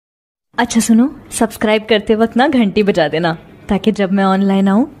अच्छा सुनो, सब्सक्राइब करते वक्त ना घंटी बजा देना ताकि जब मैं ऑनलाइन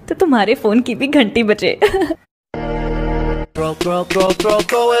आऊँ तो तुम्हारे फोन की भी घंटी बजे।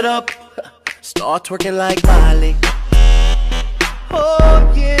 Throw it up. Start twerking like Miley. Oh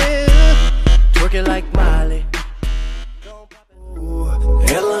yeah, twerking like Miley.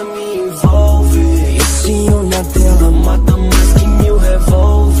 Ela me envolve. Esse olhar dela mata mais que 1000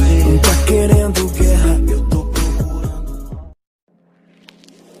 revólver. Não tá querendo guerra, eu tô procurando.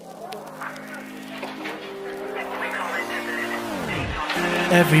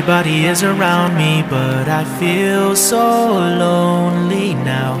 Everybody is around me, but I feel so lonely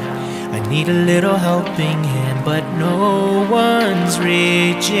now. I need a little helping hand, but no one's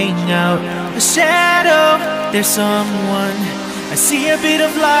reaching out. A shadow, there's someone. I see a bit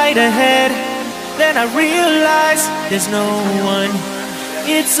of light ahead, then I realize there's no one.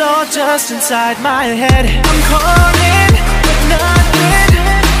 It's all just inside my head. I'm calling, but nothing.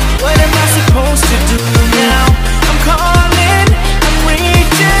 What am I supposed to do now? I'm calling, I'm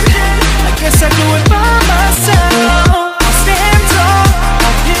reaching. I guess I do it by myself. I'll stand tall,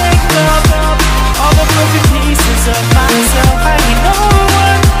 I'll pick up all the broken pieces of myself. I need no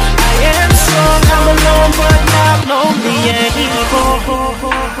one, I am strong. I'm alone but not lonely anymore.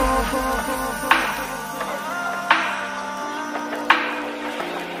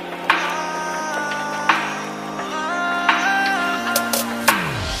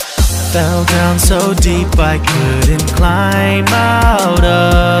 Fell down so deep I couldn't climb out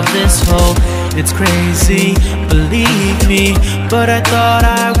of this hole. It's crazy, believe me, but I thought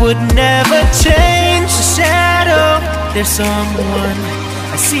I would never change. The shadow, there's someone.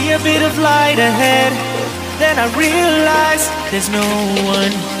 I see a bit of light ahead, then I realize there's no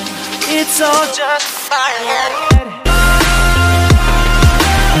one. It's all just my head.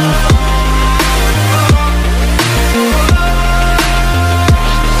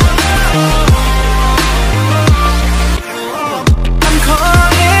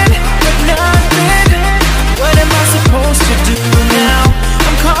 Supposed to do now.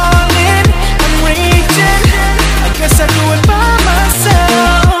 I'm calling, I'm reaching. I guess I do it by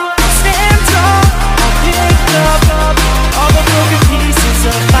myself. I'll stand tall, I'll pick up all the broken pieces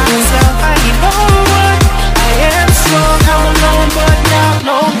of myself. I need no one, I am strong. I'm alone but not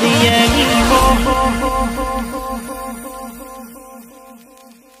lonely anymore.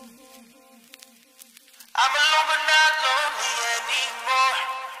 I'm alone but not lonely anymore.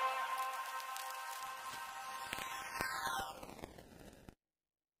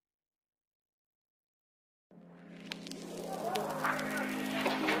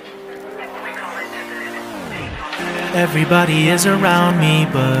 Everybody is around me,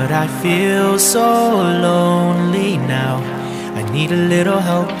 but I feel so lonely now. I need a little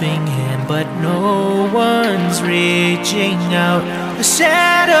helping hand, but no one's reaching out. A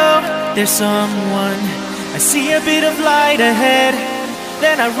shadow, there's someone. I see a bit of light ahead,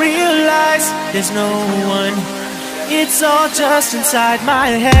 then I realize there's no one. It's all just inside my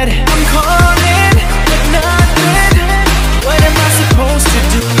head. I'm calling, but nothing. What am I supposed to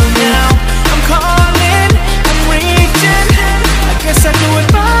do now? I'm calling, I'm reaching. I guess I do it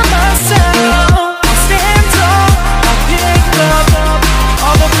by myself. I'll stand tall, I'll pick up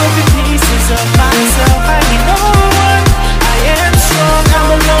all the broken pieces of myself. I need no one, I am strong. I'm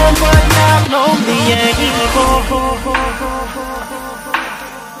alone but not lonely anymore.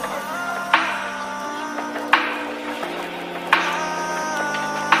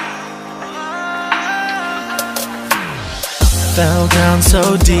 Fell down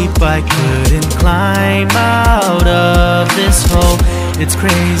so deep I couldn't climb out of this hole. It's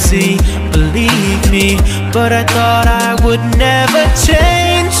crazy, believe me, but I thought I would never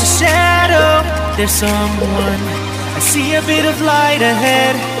change. The shadow, there's someone. I see a bit of light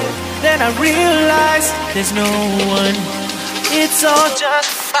ahead, then I realize there's no one. It's all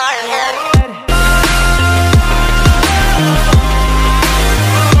just my head.